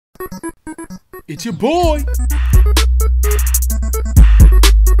It's your boy.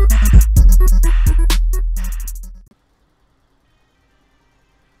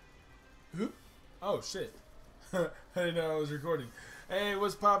 Oh shit. I didn't know I was recording. Hey,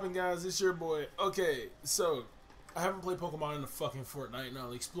 what's poppin', guys? It's your boy. Okay, so I haven't played Pokemon in the fucking Fortnite. Now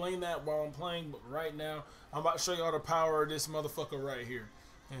I'll explain that while I'm playing, but right now I'm about to show y'all the power of this motherfucker right here.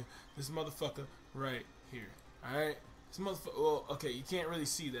 Okay? This motherfucker right here. Alright? This motherfucker, well, okay, you can't really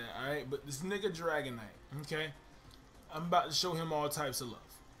see that, alright? But this nigga Dragonite, okay? I'm about to show him all types of love.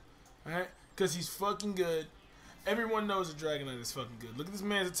 Alright? Because he's fucking good. Everyone knows that Dragonite is fucking good. Look at this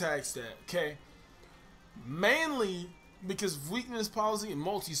man's attack stat, okay? Mainly because of weakness policy and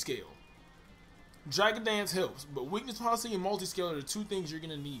multi-scale. Dragon Dance helps, but weakness policy and multi-scale are the two things you're going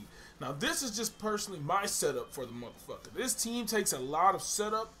to need. Now, this is just personally my setup for the motherfucker. This team takes a lot of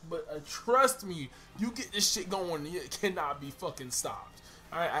setup, but trust me, you get this shit going, it cannot be fucking stopped.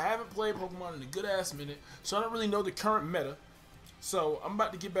 Alright, I haven't played Pokemon in a good ass minute, so I don't really know the current meta. So, I'm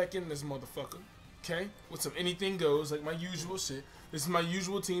about to get back in this motherfucker, okay? With some anything goes, like my usual shit. This is my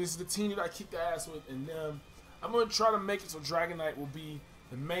usual team. This is the team that I kick the ass with, and I'm going to try to make it so Dragonite will be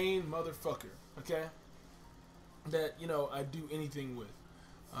the main motherfucker, okay? That, you know, I do anything with.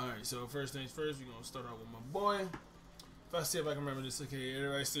 Alright, so first things first, we're going to start out with my boy. If I see if I can remember this, okay,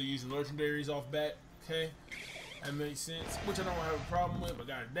 everybody's still using legendaries off bat, okay? That makes sense, which I don't have a problem with, but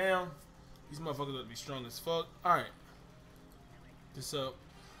got it down. These motherfuckers look to be strong as fuck. Alright. This up.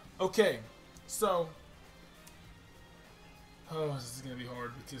 Okay, so... oh, this is going to be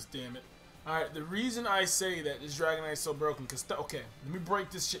hard because, damn it. Alright, the reason I say that this Dragonite is so broken, because, okay, let me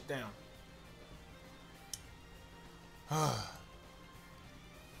break this shit down.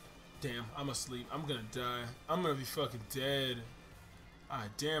 Damn, I'm asleep. I'm going to die. I'm going to be fucking dead.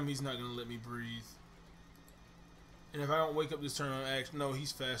 Alright, damn, he's not going to let me breathe. And if I don't wake up this turn on action, no,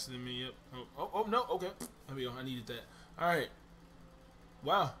 he's faster than me. Yep. Oh, no, okay. There we go. I needed that. Alright.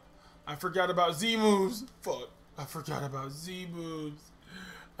 Wow. I forgot about Z moves. Fuck. I forgot about Z moves.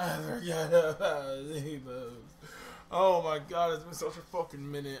 I forgot about Z moves. Oh my god, it's been such a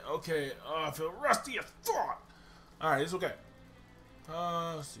fucking minute. Okay, I feel rusty as fuck. Alright, it's okay.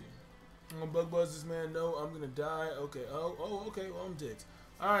 Let's see. I'm gonna bug buzz this man. No, I'm gonna die. Okay. Oh, okay. Well, I'm dead.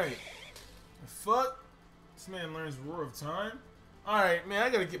 Alright. Fuck. This man learns Roar of Time. Alright, man, I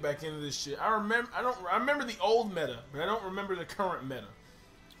gotta get back into this shit. I remember the old meta, but I don't remember the current meta.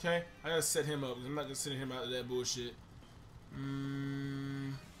 Okay? I gotta set him up. I'm not gonna send him out of that bullshit.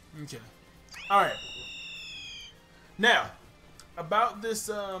 Okay. Alright. Now, about this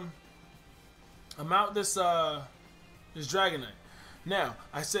this Dragonite. Now,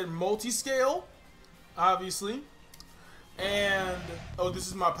 I said multi-scale, obviously. And oh, this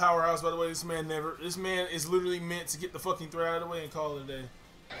is my powerhouse, by the way. This man is literally meant to get the fucking threat out of the way and call it a day.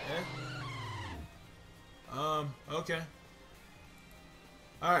 Okay. Okay.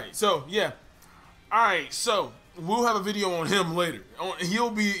 Alright, so yeah. Alright, so we'll have a video on him later.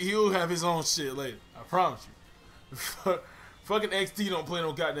 He'll have his own shit later. I promise you. Fucking XD don't play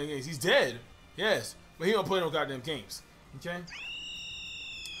no goddamn games. He's dead. Yes. But he don't play no goddamn games. Okay?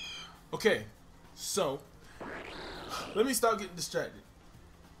 Okay. So let me stop getting distracted.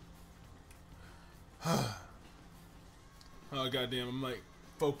 Oh goddamn, I'm like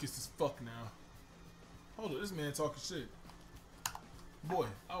focused as fuck now. Hold up, this man talking shit. Boy,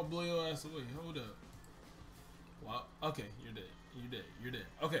 I'll blow your ass away. Hold up. Wow. Okay, you're dead. You're dead. You're dead.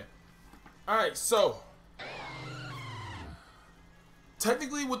 Okay. Alright, so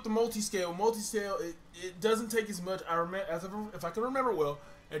technically with the multi-scale, it doesn't take as much. If I can remember well,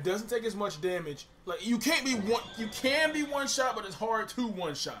 it doesn't take as much damage. Like you can be one shot, but it's hard to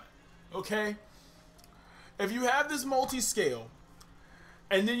one shot. Okay? If you have this multi-scale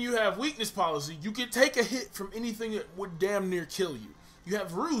and then you have weakness policy, you can take a hit from anything that would damn near kill you. You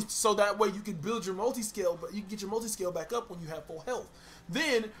have Roost, so that way you can build your multi-scale, but you can get your multi-scale back up when you have full health.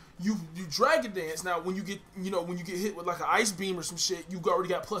 Then you Dragon Dance. Now when you get hit with like an ice beam or some shit, you already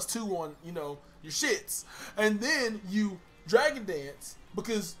got +2 on your shits. And then you Dragon Dance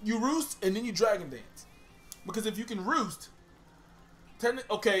because you Roost and then you Dragon Dance. Because if you can Roost,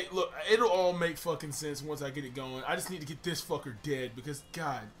 okay, look, it'll all make fucking sense once I get it going. I just need to get this fucker dead because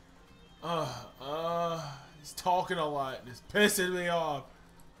God, he's talking a lot. It's pissing me off.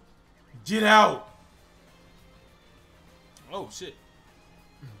 Get out. Oh shit.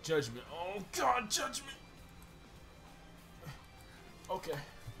 Judgment. Oh god, judgment. Okay.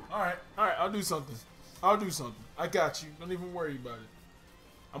 Alright, I'll do something. I got you. Don't even worry about it.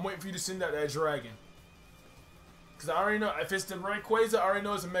 I'm waiting for you to send out that dragon. Because I already know, if it's the Rayquaza, I already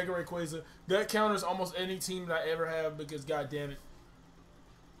know it's a Mega Rayquaza. That counters almost any team that I ever have because god damn it.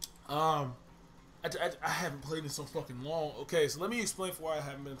 Um, I haven't played in so fucking long. Okay, so let me explain for why I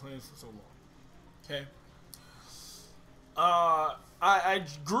haven't been playing for so long. Okay. I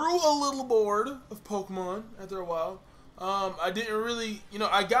grew a little bored of Pokemon after a while. I didn't really,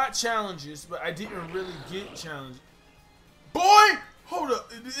 I got challenges, but I didn't really get challenges. Boy, hold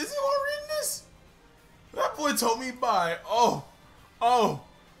up, is he all reading this? That boy told me bye. Oh. All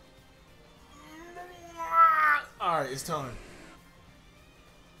right, it's time.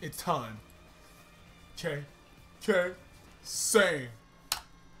 It's time. Okay. Same.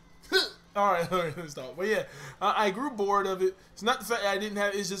 Alright, let me stop. But yeah, I grew bored of it. It's not the fact that I didn't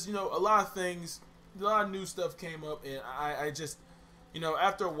have it, it's just, a lot of things, a lot of new stuff came up, and I just,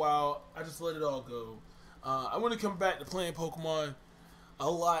 after a while, I just let it all go. I want to come back to playing Pokemon a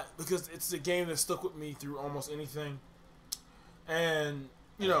lot because it's a game that stuck with me through almost anything. And,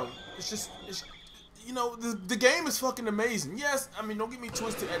 the game is fucking amazing. Yes, I mean, don't get me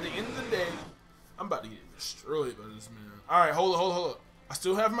twisted. At the end of the day, I'm about to get destroyed by this man. Alright, hold up. I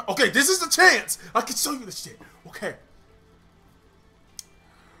still have my... Okay, this is the chance! I can show you the shit. Okay.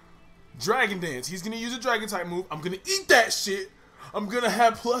 Dragon Dance. He's gonna use a Dragon type move. I'm gonna eat that shit. I'm gonna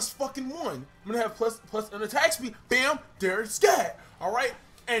have plus fucking 1. I'm gonna have plus an attack speed. Bam! There it's got. Alright?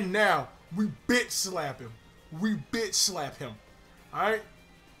 And now, we bitch slap him. Alright?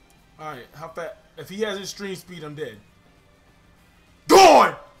 Alright, how fast... If he has extreme speed, I'm dead.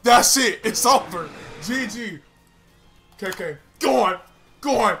 Gone! That's it. It's over. GG. Okay. Gone.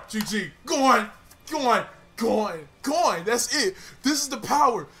 GG. Gone. That's it. This is the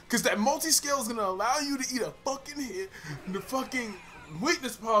power. Because that multi-scale is going to allow you to eat a fucking hit. And the fucking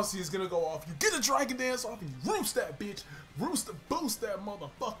weakness policy is going to go off. You get a Dragon Dance off and you roost that bitch. Boost that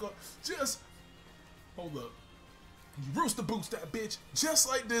motherfucker. Just hold up. You rooster boost that bitch. Just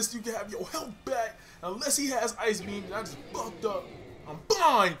like this, you can have your health back. Unless he has Ice Beam, and I just fucked up. I'm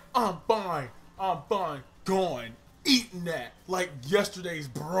fine. Gone. Eating that like yesterday's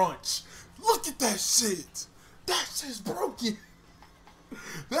brunch. Look at that shit. That shit's broken.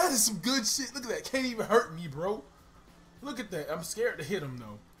 That is some good shit. Look at that. Can't even hurt me, bro. Look at that. I'm scared to hit him,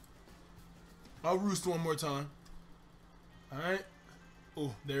 though. I'll roost one more time. Alright.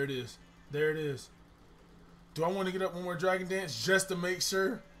 Oh, there it is. Do I want to get up one more Dragon Dance just to make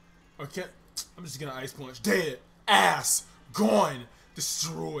sure? Or can't... I'm just gonna Ice Punch. Dead. Ass. Gone.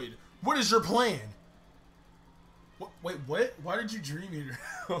 Destroyed. What is your plan? Wait, what? Why did you Dream Eater?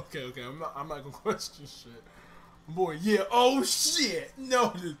 okay. I'm not gonna question shit. Boy, yeah. Oh shit.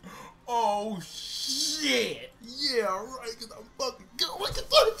 No. Oh shit. Yeah, right. Cause I'm fucking good. Look at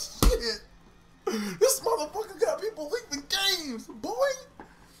that shit. This motherfucker got people leaving games, boy.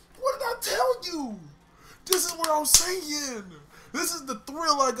 What did I tell you? This is what I'm saying. This is the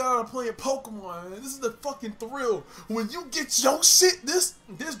thrill I got of playing Pokemon, man. This is the fucking thrill. When you get your shit, this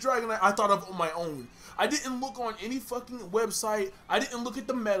Dragonite I thought of on my own. I didn't look on any fucking website. I didn't look at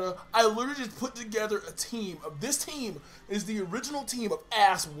the meta. I literally just put together a team. This team is the original team of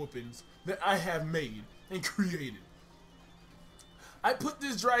ass whoopings that I have made and created. I put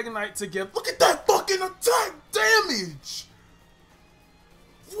this Dragonite together. Look at that fucking attack damage.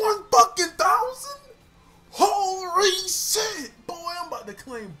 1,000? Holy shit! Boy, I'm about to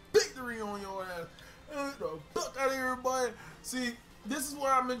claim victory on your ass. Get the fuck out of here, boy. See, this is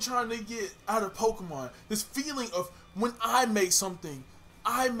what I've been trying to get out of Pokemon. This feeling of when I make something,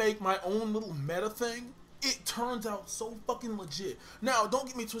 I make my own little meta thing. It turns out so fucking legit. Now, don't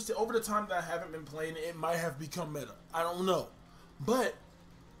get me twisted. Over the time that I haven't been playing it, it might have become meta. I don't know. But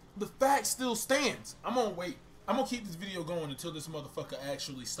the fact still stands. I'm gonna wait. I'm gonna keep this video going until this motherfucker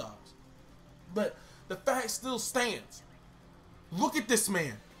actually stops. But the fact still stands. Look at this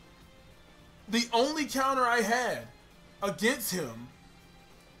man. The only counter I had against him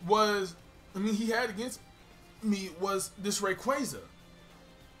was, he had against me was this Rayquaza.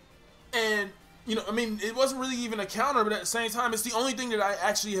 And, it wasn't really even a counter, but at the same time, it's the only thing that I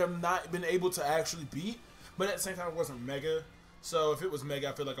actually have not been able to actually beat. But at the same time, it wasn't Mega. So if it was Mega,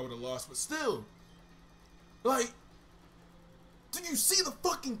 I feel like I would have lost. But still, like, did you see the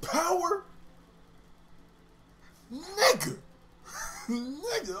fucking power? Nigga.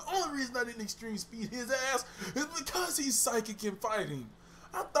 The only reason I didn't extreme speed his ass is because he's psychic and fighting.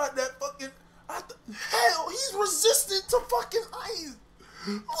 I thought that fucking... hell, he's resistant to fucking ice.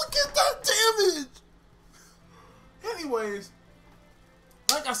 Look at that damage. Anyways,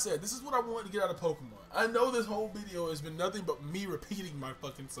 like I said, this is what I wanted to get out of Pokemon. I know this whole video has been nothing but me repeating my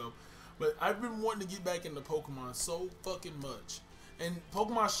fucking self, but I've been wanting to get back into Pokemon so fucking much. And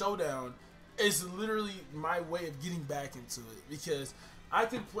Pokemon Showdown is literally my way of getting back into it, because I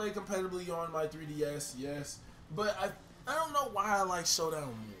can play competitively on my 3DS, yes, but I don't know why I like Showdown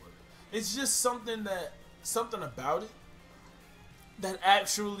more. It's just something about it that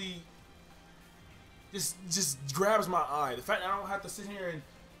actually just grabs my eye. The fact that I don't have to sit here and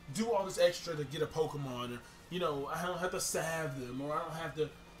do all this extra to get a Pokemon, or you know, I don't have to salve them, or I don't have to,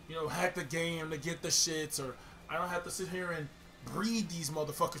 you know, hack the game to get the shits, or I don't have to sit here and breed these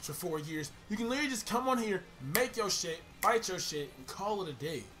motherfuckers for 4 years. You can literally just come on here, make your shit, fight your shit, and call it a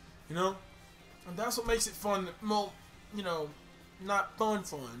day. You know? And that's what makes it fun. Well, you know, not fun,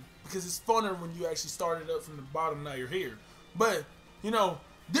 because it's funner when you actually started up from the bottom, now you're here. But, you know,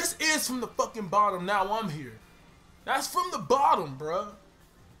 this is from the fucking bottom, now I'm here. That's from the bottom, bruh.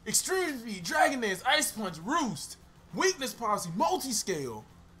 Extreme Speed, Dragon Dance, Ice Punch, Roost, Weakness Policy, Multi-Scale.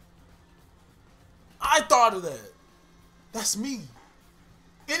 I thought of that. That's me.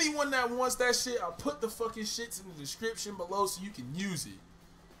 Anyone that wants that shit, I'll put the fucking shits in the description below so you can use it.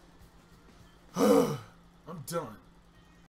 I'm done.